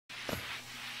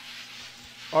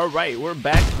All right, we're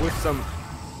back with some.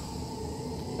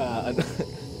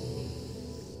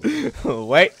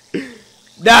 Wait,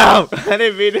 no, I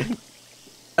didn't mean it.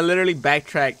 I literally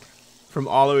backtracked from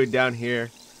all the way down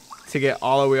here to get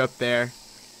all the way up there,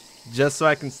 just so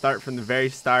I can start from the very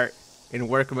start and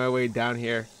work my way down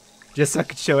here, just so I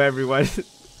could show everyone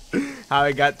how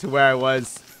I got to where I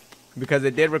was. Because I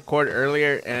did record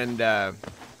earlier, and I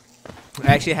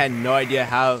actually had no idea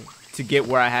how to get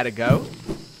where I had to go.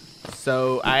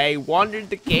 So I wandered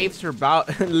the caves for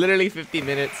about literally 50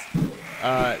 minutes.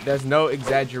 There's no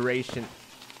exaggeration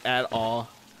at all.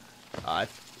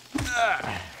 That's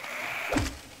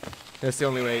the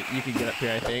only way you can get up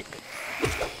here, I think.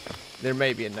 There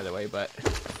may be another way, but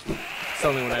it's the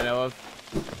only one I know of.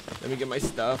 Let me get my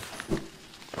stuff.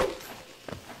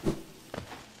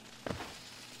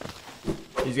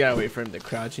 You just gotta wait for him to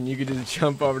crouch, and you can just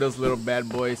jump over those little bad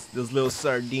boys, those little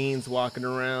sardines walking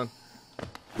around.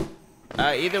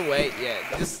 Either way, yeah,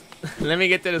 just let me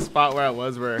get to the spot where I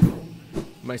was, where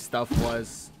my stuff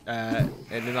was, and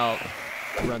then I'll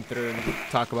run through and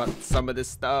talk about some of this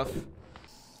stuff.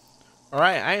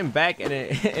 Alright, I am back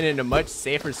in a much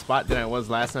safer spot than I was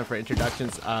last time for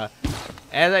introductions.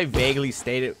 As I vaguely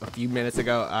stated a few minutes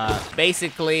ago,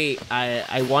 basically,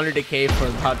 I wandered the cave for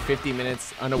about 50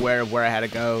 minutes, unaware of where I had to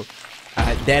go.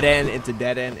 Dead end into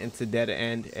dead end into dead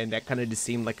end, and that kind of just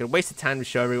seemed like a waste of time to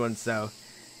show everyone, so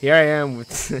here I am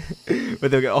with,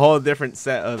 with a whole different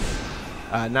set of,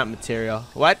 not material,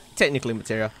 what? Technically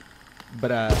material,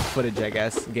 but footage, I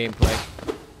guess, gameplay.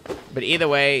 But either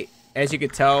way, as you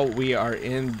can tell, we are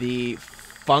in the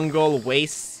fungal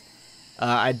wastes.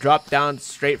 I dropped down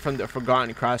straight from the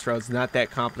Forgotten Crossroads, not that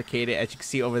complicated. As you can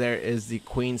see over there is the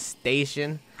Queen's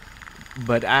Station,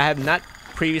 but I have not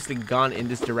previously gone in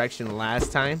this direction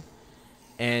last time.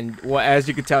 And well, as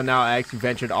you can tell now, I actually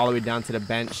ventured all the way down to the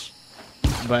bench.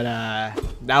 But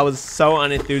that was so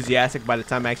unenthusiastic by the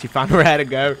time I actually found where I had to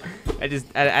go. I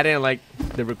didn't like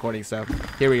the recording, so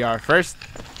here we are. First,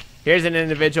 here's an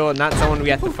individual, not someone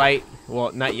we have to fight.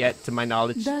 Well, not yet, to my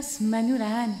knowledge. I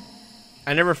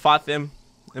never fought them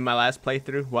in my last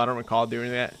playthrough. Well, I don't recall doing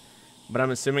that, but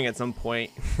I'm assuming at some point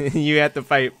you have to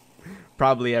fight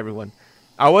probably everyone.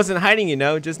 I wasn't hiding, you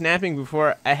know, just napping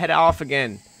before I head off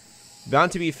again.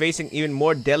 Bound to be facing even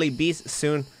more deadly beasts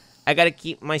soon. I gotta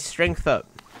keep my strength up.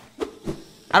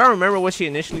 I don't remember what she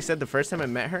initially said the first time I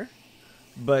met her,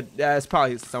 but it's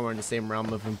probably somewhere in the same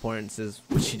realm of importance as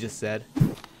what she just said.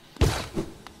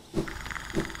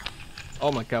 Oh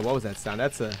my god, what was that sound?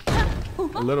 That's a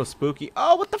little spooky.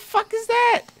 Oh, what the fuck is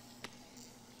that?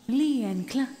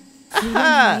 The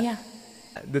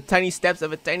tiny steps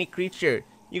of a tiny creature.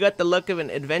 You got the look of an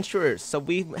adventurer, so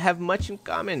we have much in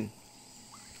common.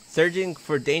 Searching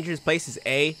for dangerous places,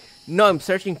 eh? No, I'm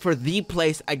searching for the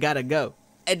place I gotta go.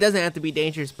 It doesn't have to be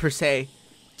dangerous per se.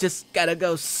 Just gotta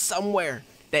go somewhere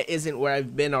that isn't where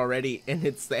I've been already, and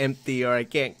it's empty, or I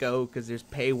can't go because there's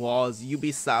paywalls.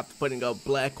 Ubisoft putting up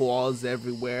black walls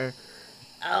everywhere.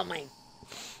 Oh my.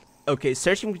 Okay,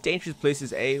 searching for dangerous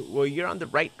places, eh? Well, you're on the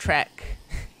right track.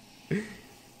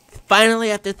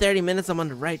 Finally, after 30 minutes, I'm on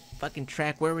the right fucking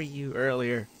track. Where were you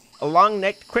earlier? A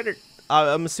long-necked critter.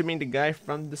 I'm assuming the guy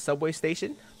from the subway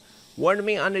station. Warned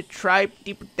me on the tribe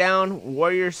deeper down,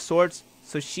 warrior swords.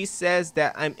 So she says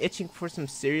that I'm itching for some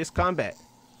serious combat.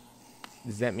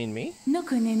 Does that mean me?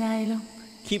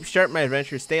 Keep sharp, my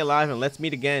adventure. Stay alive, and let's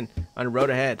meet again on the road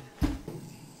ahead.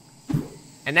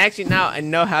 And actually, now I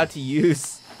know how to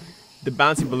use the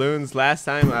bouncy balloons. Last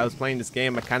time I was playing this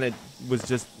game, I kind of was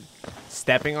just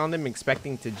stepping on them,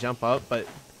 expecting to jump up. But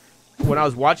when I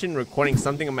was watching, recording,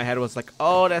 something in my head was like,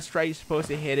 "Oh, that's right. You're supposed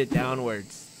to hit it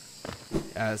downwards."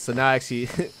 So now, actually,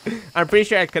 I'm pretty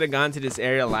sure I could have gone to this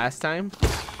area last time,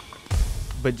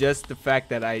 but just the fact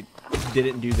that I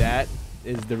didn't do that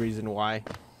is the reason why.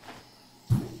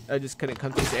 I just couldn't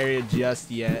come to this area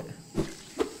just yet.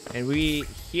 And we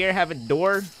here have a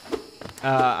door.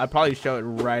 I'll probably show it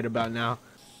right about now.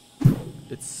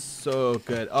 It's so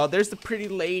good. Oh, there's the pretty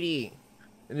lady.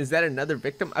 And is that another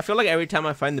victim? I feel like every time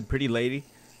I find the pretty lady,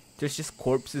 there's just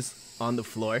corpses on the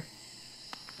floor.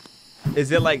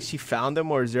 Is it like she found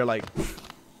them, or is there like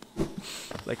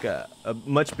a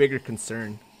much bigger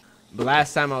concern? The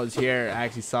last time I was here, I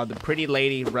actually saw the pretty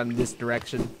lady run this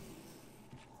direction.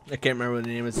 I can't remember what the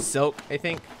name is. Silk, I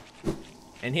think.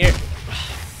 And here,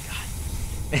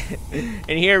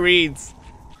 and here reads,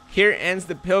 "Here ends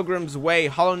the pilgrim's way.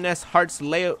 Hollowness hearts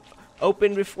lay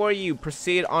open before you.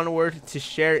 Proceed onward to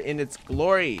share in its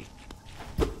glory."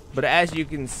 But as you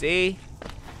can see,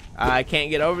 I can't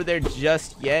get over there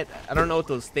just yet. I don't know what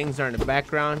those things are in the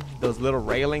background. Those little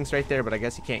railings right there, but I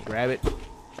guess you can't grab it.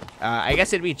 I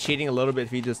guess it'd be cheating a little bit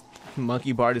if he just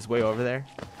monkey barred his way over there.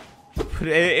 But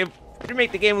it'd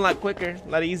make the game a lot quicker, a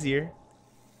lot easier.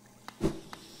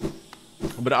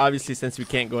 But obviously, since we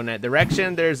can't go in that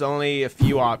direction, there's only a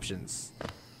few options.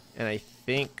 And I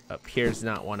think up here is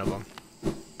not one of them.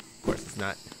 Of course it's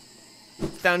not.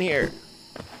 It's down here.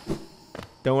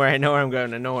 Don't worry, I know where I'm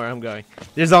going. I know where I'm going.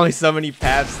 There's only so many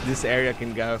paths this area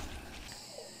can go.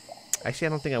 Actually, I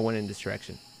don't think I went in this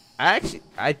direction. I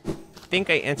think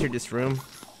I entered this room,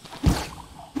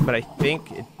 but I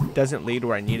think it doesn't lead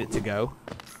where I need it to go.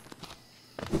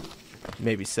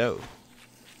 Maybe so.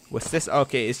 What's this?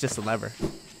 Okay, it's just a lever.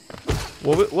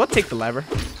 We'll take the lever.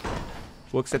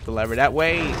 We'll accept the lever. That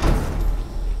way,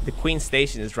 the Queen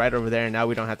Station is right over there, and now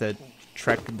we don't have to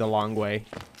trek the long way.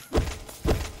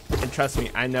 And trust me,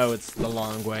 I know it's the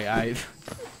long way.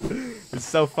 It's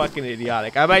so fucking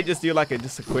idiotic. I might just do like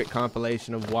just a quick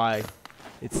compilation of why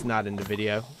it's not in the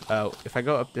video. Oh, if I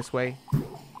go up this way,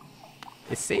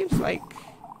 it seems like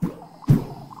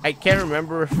I can't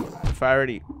remember if I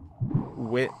already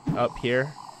went up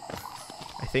here.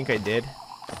 I think I did.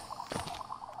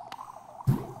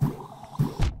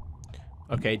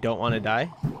 Okay, don't want to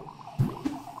die.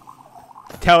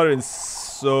 That would have been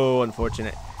so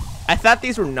unfortunate. I thought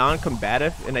these were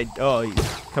non-combative, and oh, he's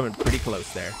coming pretty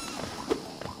close there.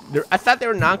 I thought they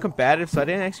were non-combative, so I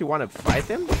didn't actually want to fight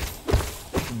them.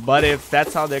 But if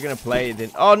that's how they're gonna play,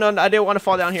 then oh no, I didn't want to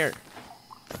fall down here.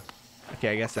 Okay,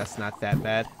 I guess that's not that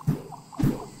bad.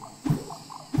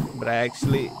 But I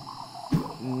actually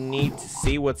need to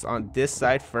see what's on this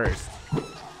side first.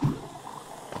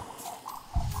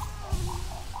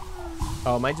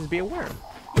 Oh, it might just be a worm.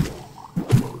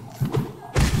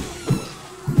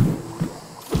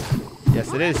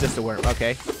 Yes, it is just a worm.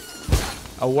 Okay.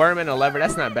 A worm and a lever.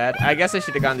 That's not bad. I guess I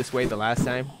should have gone this way the last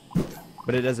time.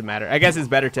 But it doesn't matter. I guess it's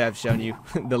better to have shown you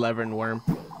the lever and worm.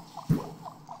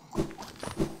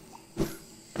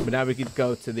 But now we could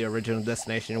go to the original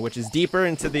destination, which is deeper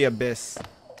into the abyss.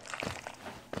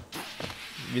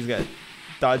 We just gotta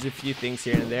dodge a few things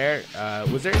here and there.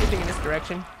 Was there anything in this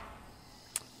direction?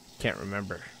 Can't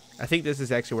remember. I think this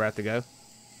is actually where I have to go.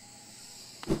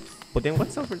 But then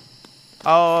what's over?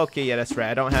 Oh, okay, yeah, that's right.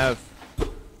 I don't have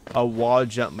a wall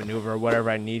jump maneuver or whatever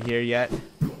I need here yet.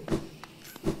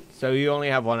 So you only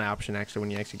have one option actually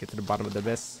when you actually get to the bottom of the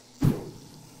abyss.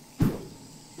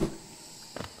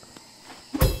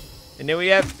 And then we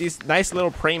have these nice little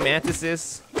praying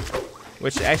mantises,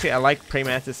 which actually I like praying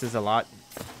mantises a lot.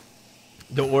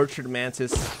 The orchard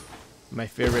mantis, my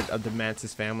favorite of the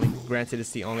mantis family. Granted,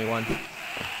 it's the only one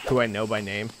who I know by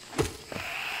name.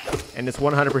 And it's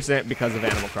 100% because of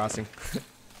Animal Crossing.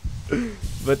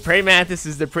 But praying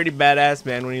mantises, they're pretty badass,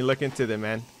 man, when you look into them,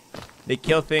 man. They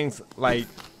kill things like...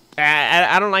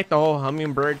 I don't like the whole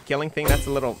hummingbird killing thing. That's a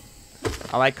little...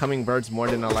 I like hummingbirds more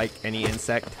than I like any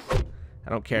insect. I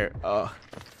don't care. I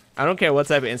don't care what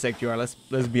type of insect you are. Let's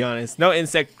be honest. No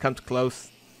insect comes close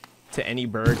to any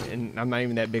bird, and I'm not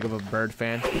even that big of a bird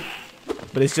fan.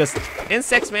 But it's just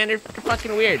insects, man. They're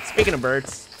fucking weird. Speaking of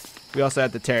birds, we also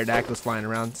have the pterodactyls flying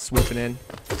around, swooping in.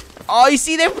 Oh, you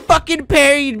see, they fucking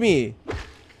parried me.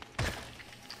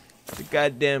 The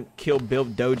goddamn Kill Bill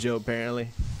dojo, apparently.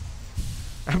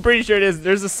 I'm pretty sure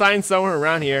there's a sign somewhere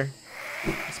around here.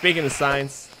 Speaking of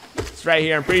signs, it's right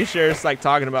here. I'm pretty sure it's like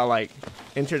talking about like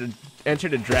enter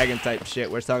the dragon type shit.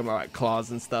 Where it's talking about like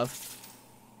claws and stuff.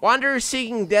 Wanderer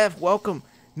seeking death, welcome.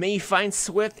 May you find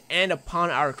swift and upon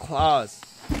our claws.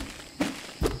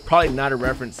 Probably not a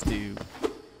reference to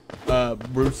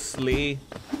Bruce Lee.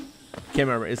 Can't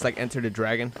remember. It's like Enter the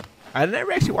Dragon. I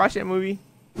never actually watched that movie,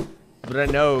 but I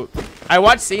know I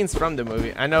watched scenes from the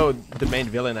movie. I know the main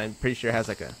villain. I'm pretty sure has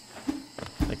like a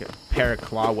pair of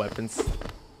claw weapons.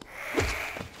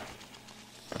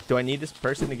 Do I need this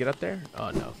person to get up there?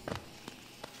 Oh no.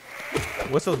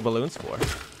 What's those balloons for?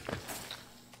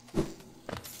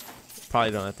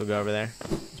 Probably don't have to go over there.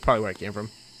 It's probably where I came from.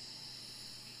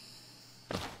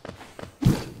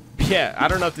 Yeah, I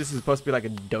don't know if this is supposed to be like a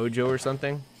dojo or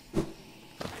something,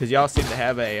 because y'all seem to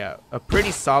have a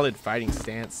pretty solid fighting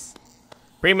stance.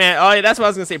 Oh yeah, that's what I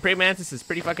was gonna say. Praying mantis is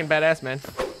pretty fucking badass, man.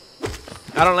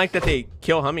 I don't like that they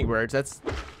kill hummingbirds. That's,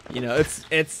 you know,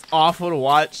 it's awful to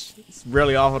watch. It's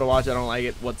really awful to watch. I don't like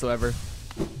it whatsoever.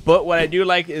 But what I do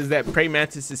like is that praying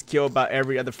mantises kill about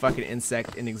every other fucking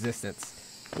insect in existence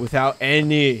without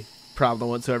any problem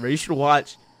whatsoever. You should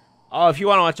watch. Oh, if you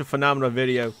want to watch a phenomenal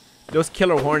video, those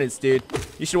killer hornets, dude.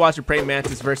 You should watch a praying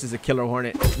mantis versus a killer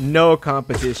hornet. No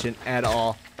competition at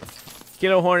all.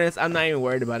 Killer hornets, I'm not even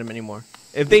worried about them anymore.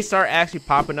 If they start actually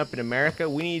popping up in America,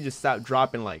 we need to stop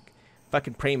dropping like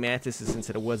fucking praying mantises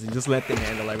into the woods and just let them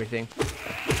handle everything.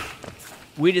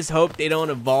 We just hope they don't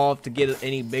evolve to get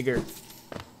any bigger.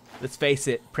 Let's face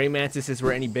it, praying mantises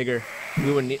were any bigger, we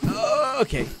wouldn't need. Oh,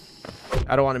 okay.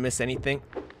 I don't want to miss anything.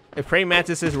 If praying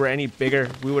mantises were any bigger,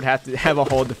 we would have to have a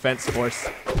whole defense force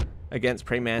against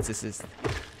praying mantises.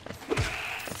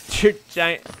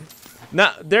 Giant.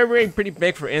 No, they're really pretty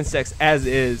big for insects as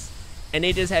is, and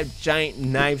they just have giant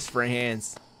knives for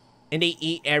hands, and they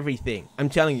eat everything. I'm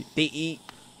telling you, they eat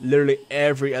literally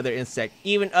every other insect,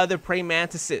 even other praying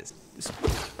mantises.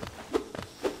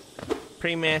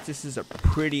 Praying mantises are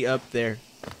pretty up there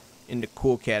in the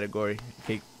cool category.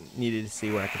 Okay, needed to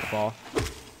see where I could fall.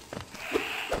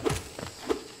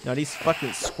 Now these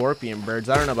fucking scorpion birds,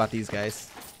 I don't know about these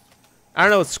guys. I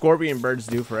don't know what scorpion birds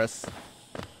do for us.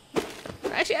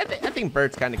 Actually, I think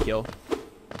birds kind of kill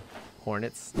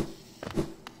hornets.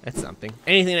 That's something.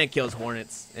 Anything that kills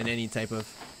hornets and any type of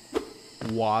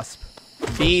wasp.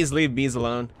 Bees, leave bees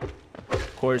alone.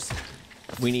 Of course,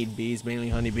 we need bees, mainly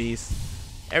honeybees.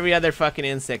 Every other fucking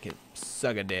insect can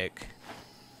suck a dick.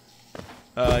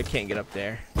 I can't get up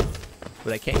there.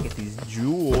 But I can get these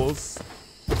jewels.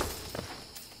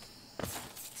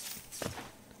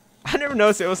 I never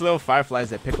noticed it was little fireflies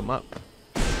that pick them up.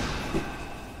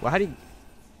 Well, how do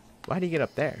you get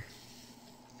up there?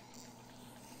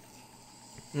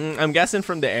 I'm guessing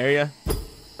from the area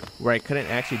where I couldn't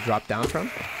actually drop down from.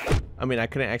 I mean, I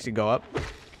couldn't actually go up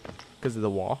because of the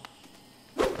wall.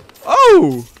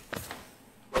 Oh!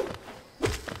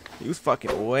 He was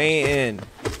fucking way in.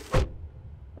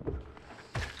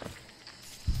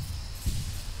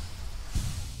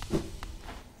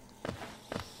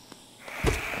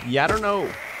 Yeah, I don't know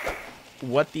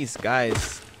what these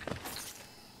guys...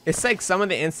 It's like some of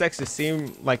the insects just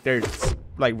seem like they're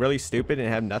like really stupid and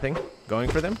have nothing going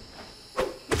for them.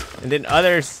 And then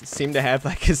others seem to have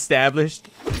like established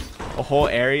a whole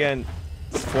area and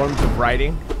forms of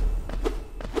writing.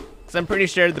 So I'm pretty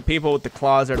sure the people with the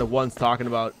claws are the ones talking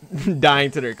about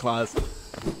dying to their claws.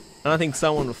 I don't think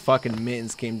someone with fucking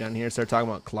mittens came down here and started talking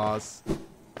about claws.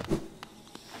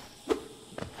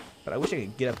 But I wish I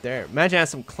could get up there. Imagine I had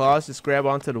some claws just grab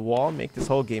onto the wall and make this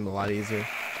whole game a lot easier.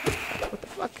 What the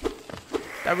fuck?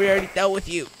 Thought we already dealt with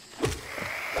you.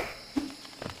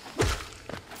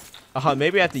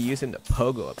 Maybe I have to use him to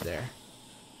pogo up there.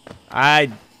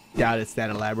 I doubt it's that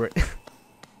elaborate.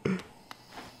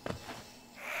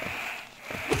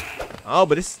 Oh,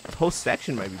 but this whole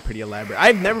section might be pretty elaborate.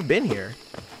 I've never been here.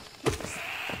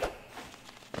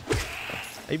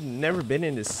 I've never been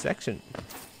in this section.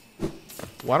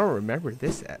 Well, I don't remember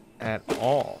this at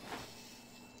all.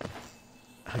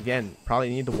 Again, probably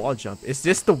need the wall jump. Is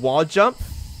this the wall jump?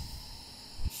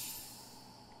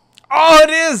 Oh, it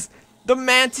is! The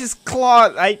mantis claw.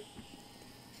 I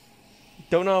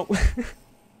don't know.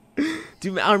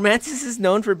 Are mantises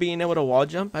known for being able to wall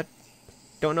jump? I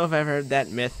don't know if I've heard that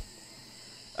myth.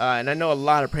 And I know a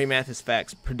lot of praying mantis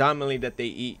facts, predominantly that they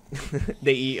eat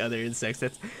they eat other insects.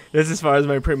 That's as far as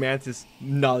my praying mantis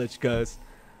knowledge goes.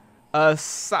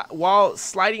 While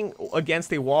sliding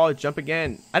against a wall, jump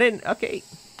again. I didn't. Okay.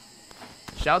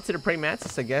 Shout out to the praying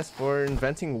mantis, I guess, for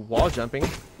inventing wall jumping.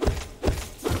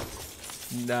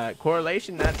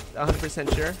 Correlation, not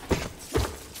 100% sure.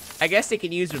 I guess they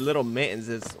can use their little mittens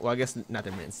as well. I guess not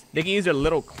their mittens. They can use their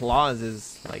little claws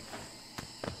as like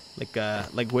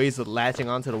ways of latching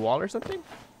onto the wall or something.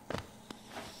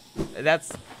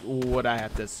 That's what I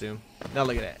have to assume. Now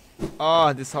look at that.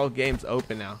 Oh, this whole game's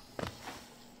open now.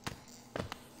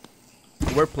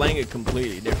 We're playing a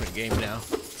completely different game now.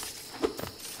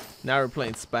 Now we're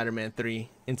playing Spider-Man 3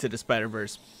 Into the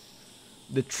Spider-Verse.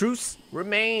 The truce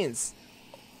remains.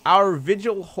 Our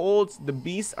vigil holds. The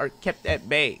beasts are kept at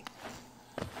bay.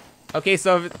 Okay,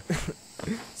 so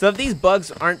if these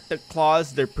bugs aren't the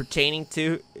claws they're pertaining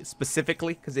to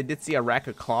specifically, because they did see a rack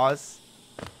of claws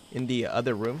in the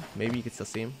other room. Maybe you can still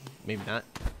see them. Maybe not.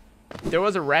 There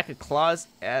was a rack of claws,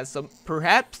 as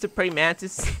perhaps the praying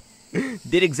mantis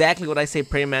did exactly what I say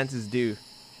praying mantis do,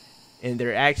 and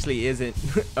there actually isn't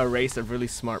a race of really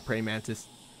smart praying mantis.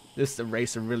 This is a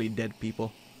race of really dead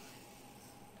people.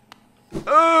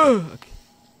 Okay.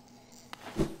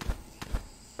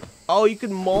 Oh, you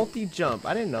can multi-jump.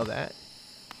 I didn't know that.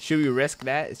 Should we risk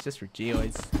that? It's just for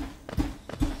geoids.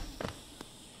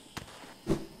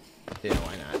 Yeah,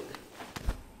 why not?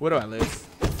 What do I lose?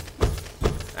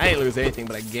 I didn't lose anything,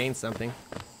 but I gained something.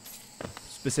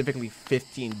 Specifically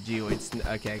 15 geoids.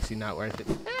 Okay, actually not worth it.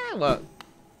 Look.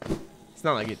 It's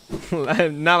not like it.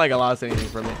 Not like I lost anything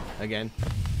from it again.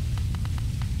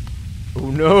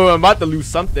 Oh no, I'm about to lose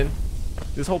something.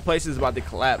 This whole place is about to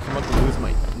collapse. I'm about to lose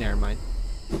my... Never mind.